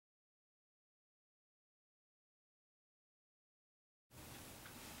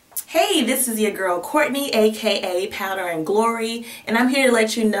Hey, this is your girl Courtney, aka Powder and Glory, and I'm here to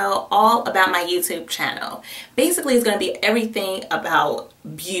let you know all about my YouTube channel. Basically, it's going to be everything about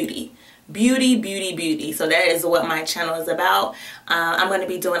beauty. Beauty. So that is what my channel is about. I'm going to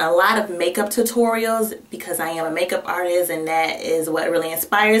be doing a lot of makeup tutorials because I am a makeup artist and that is what really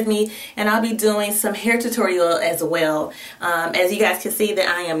inspires me. And I'll be doing some hair tutorial as well. As you guys can see that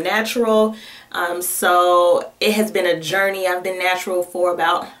I am natural. So it has been a journey. I've been natural for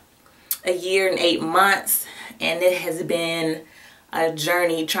about a year and 8 months, and it has been a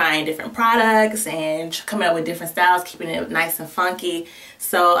journey trying different products and coming up with different styles, keeping it nice and funky.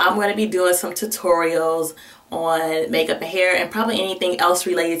 So I'm going to be doing some tutorials on makeup and hair and probably anything else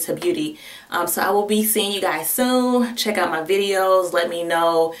related to beauty. So I will be seeing you guys soon. Check out my videos. Let me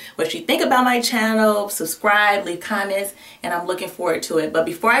know what you think about my channel. Subscribe, leave comments, and I'm looking forward to it. But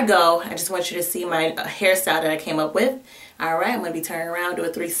before I go, I just want you to see my hairstyle that I came up with. Alright, I'm going to be turning around, do a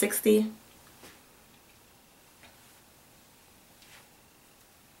 360.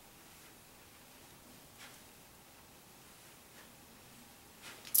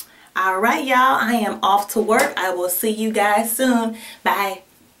 Alright, y'all, I am off to work. I will see you guys soon. Bye.